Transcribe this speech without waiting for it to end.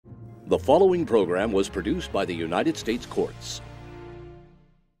The following program was produced by the United States Courts.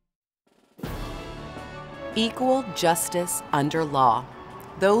 Equal justice under law.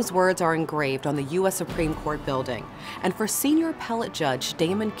 Those words are engraved on the U.S. Supreme Court building. And for Senior Appellate Judge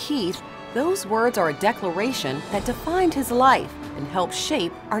Damon Keith, those words are a declaration that defined his life and helped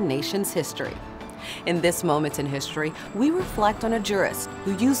shape our nation's history. In this moment in history, we reflect on a jurist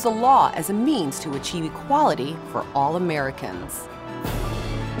who used the law as a means to achieve equality for all Americans.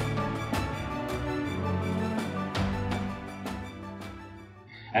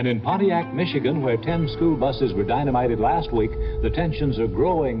 And in Pontiac, Michigan, where 10 school buses were dynamited last week, the tensions are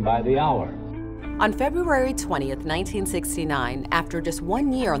growing by the hour. On February 20th, 1969, after just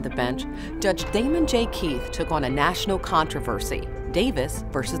 1 year on the bench, Judge Damon J. Keith took on a national controversy, Davis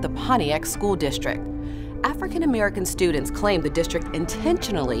versus the Pontiac School District. African-American students claimed the district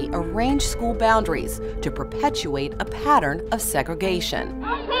intentionally arranged school boundaries to perpetuate a pattern of segregation.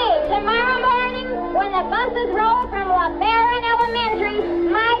 Okay, tomorrow morning, when the buses roll from LeBaron Elementary,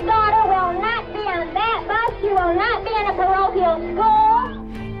 my daughter will not be on that bus. She will not be in a parochial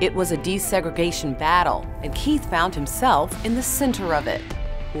school. It was a desegregation battle, and Keith found himself in the center of it.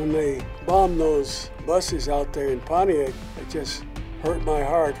 When they bombed those buses out there in Pontiac, it just hurt my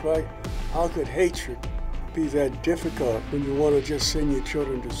heart, right? How could hatred be that difficult when you want to just send your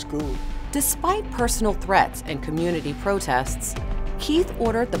children to school? Despite personal threats and community protests, Keith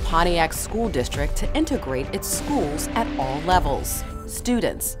ordered the Pontiac School District to integrate its schools at all levels,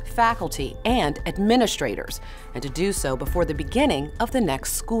 students, faculty, and administrators, and to do so before the beginning of the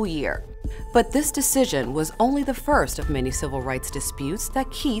next school year. But this decision was only the first of many civil rights disputes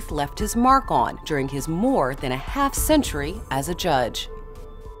that Keith left his mark on during his more than a half-century as a judge.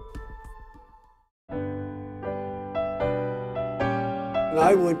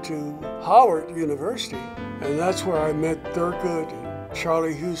 I went to Howard University, and that's where I met Thurgood, and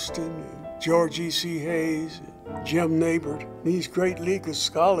Charlie Houston, and George E.C. Hayes, and Jim Nabert, these great legal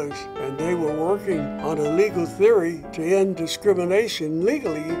scholars, and they were working on a legal theory to end discrimination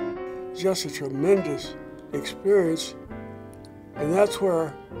legally. Just a tremendous experience, and that's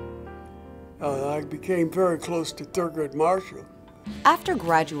where I became very close to Thurgood Marshall. After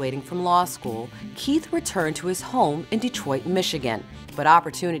graduating from law school, Keith returned to his home in Detroit, Michigan. But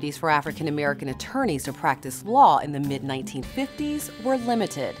opportunities for African-American attorneys to practice law in the mid-1950s were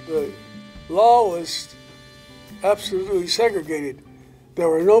limited. The law was absolutely segregated. There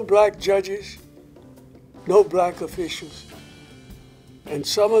were no black judges, no black officials. And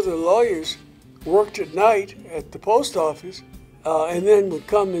some of the lawyers worked at night at the post office and then would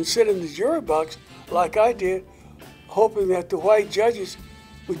come and sit in the jury box like I did, hoping that the white judges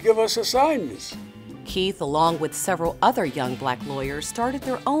would give us assignments. Keith, along with several other young black lawyers, started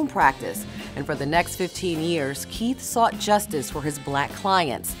their own practice, and for the next 15 years, Keith sought justice for his black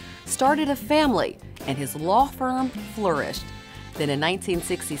clients, started a family, and his law firm flourished. Then in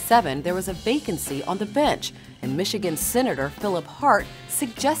 1967, there was a vacancy on the bench, and Michigan Senator Philip Hart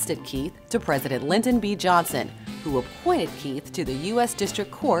suggested Keith to President Lyndon B. Johnson, who appointed Keith to the U.S.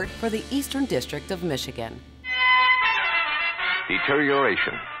 District Court for the Eastern District of Michigan.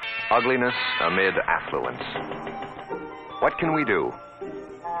 Deterioration. Ugliness amid affluence. What can we do?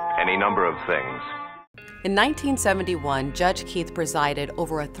 Any number of things. In 1971, Judge Keith presided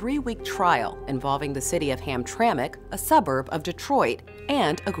over a 3-week trial involving the city of Hamtramck, a suburb of Detroit,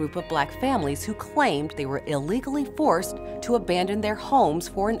 and a group of black families who claimed they were illegally forced to abandon their homes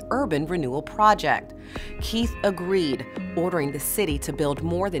for an urban renewal project. Keith agreed, ordering the city to build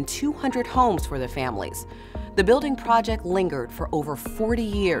more than 200 homes for the families. The building project lingered for over 40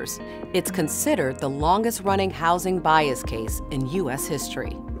 years. It's considered the longest-running housing bias case in U.S.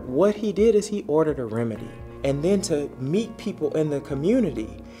 history. What he did is he ordered a remedy, and then to meet people in the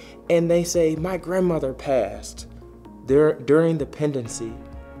community, and they say, my grandmother passed during the pendency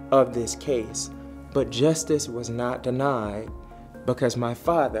of this case, but justice was not denied because my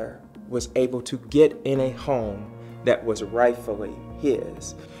father was able to get in a home that was rightfully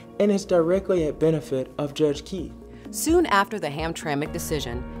his. And it's directly a benefit of Judge Keith. Soon after the Hamtramck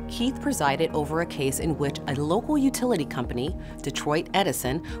decision, Keith presided over a case in which a local utility company, Detroit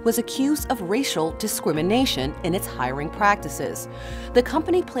Edison, was accused of racial discrimination in its hiring practices. The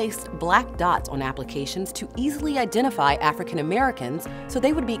company placed black dots on applications to easily identify African Americans so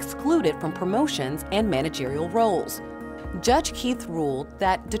they would be excluded from promotions and managerial roles. Judge Keith ruled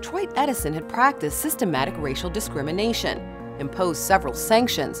that Detroit Edison had practiced systematic racial discrimination, imposed several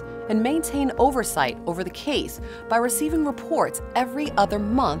sanctions, and maintained oversight over the case by receiving reports every other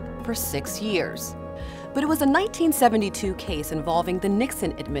month for 6 years. But it was a 1972 case involving the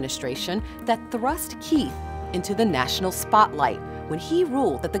Nixon administration that thrust Keith into the national spotlight when he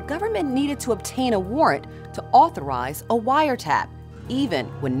ruled that the government needed to obtain a warrant to authorize a wiretap, even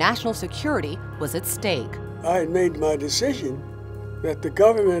when national security was at stake. I had made my decision that the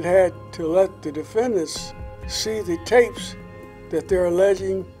government had to let the defendants see the tapes that they're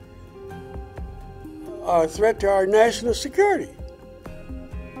alleging are a threat to our national security.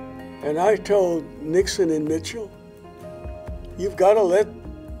 And I told Nixon and Mitchell, you've got to let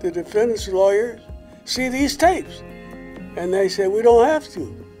the defendants' lawyers see these tapes. And they said, we don't have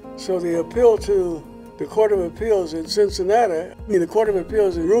to. So they appealed to the Court of Appeals in Cincinnati. The Court of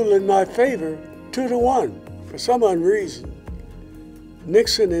Appeals ruled in my favor 2-1. For some unreason,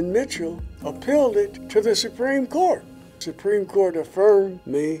 Nixon and Mitchell appealed it to the Supreme Court. The Supreme Court affirmed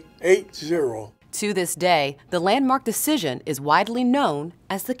me 8-0. To this day, the landmark decision is widely known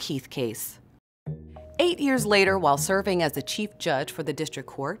as the Keith case. 8 years later, while serving as the chief judge for the district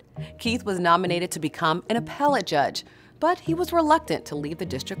court, Keith was nominated to become an appellate judge, but he was reluctant to leave the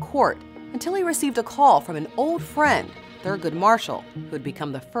district court until he received a call from an old friend, Thurgood Marshall, who would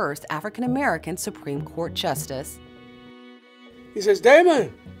become the first African-American Supreme Court justice. He says,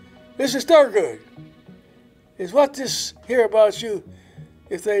 Damon, this is Thurgood. Is what this here about you,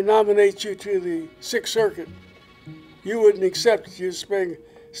 if they nominate you to the Sixth Circuit, you wouldn't accept you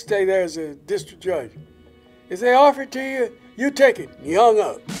stay there as a district judge. If they offer it to you, you take it. He hung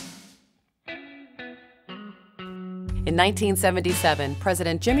up. In 1977,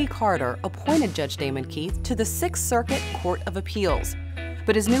 President Jimmy Carter appointed Judge Damon Keith to the Sixth Circuit Court of Appeals.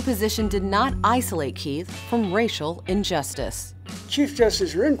 But his new position did not isolate Keith from racial injustice. Chief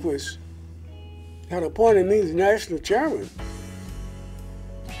Justice Rehnquist had appointed me the national chairman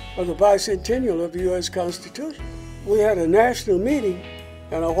of the bicentennial of the U.S. Constitution. We had a national meeting,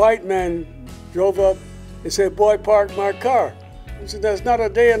 and a white man drove up and said, boy, park my car. I said, there's not a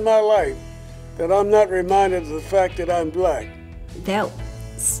day in my life that I'm not reminded of the fact that I'm black. That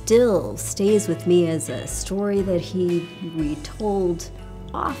still stays with me as a story that he retold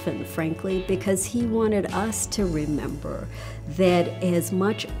often, frankly, because he wanted us to remember that as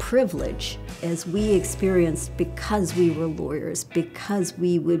much privilege as we experienced because we were lawyers, because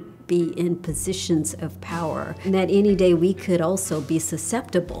we would be in positions of power, and that any day we could also be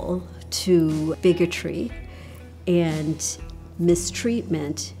susceptible to bigotry and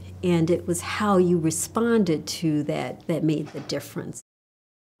mistreatment, and it was how you responded to that that made the difference.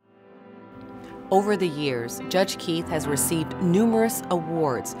 Over the years, Judge Keith has received numerous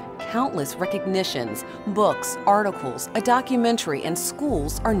awards, countless recognitions, books, articles, a documentary, and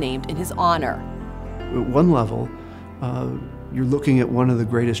schools are named in his honor. At one level, you're looking at one of the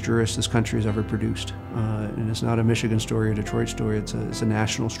greatest jurists this country has ever produced. And it's not a Michigan story or Detroit story, it's a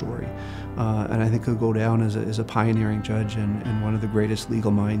national story. And I think he'll go down as a pioneering judge and one of the greatest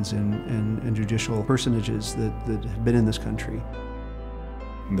legal minds and judicial personages that have been in this country.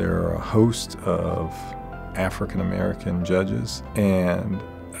 There are a host of African-American judges, and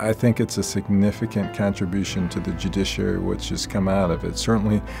I think it's a significant contribution to the judiciary which has come out of it.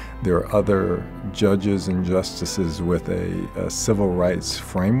 Certainly there are other judges and justices with a civil rights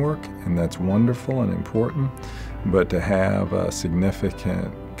framework, and that's wonderful and important, but to have a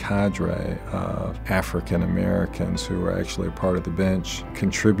significant cadre of African Americans who are actually a part of the bench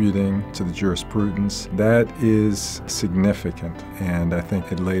contributing to the jurisprudence, that is significant, and I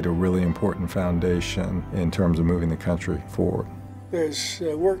think it laid a really important foundation in terms of moving the country forward. There's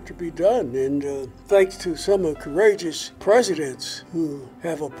work to be done, and thanks to some courageous presidents who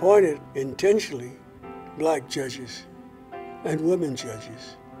have appointed intentionally black judges and women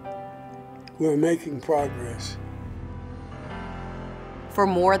judges, we're making progress. For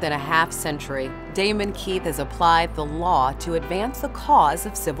more than a half-century, Damon Keith has applied the law to advance the cause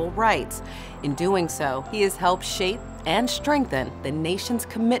of civil rights. In doing so, he has helped shape and strengthen the nation's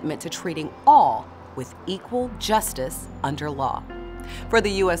commitment to treating all with equal justice under law. For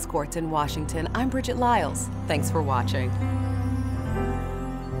the U.S. Courts in Washington, I'm Bridget Lyles. Thanks for watching.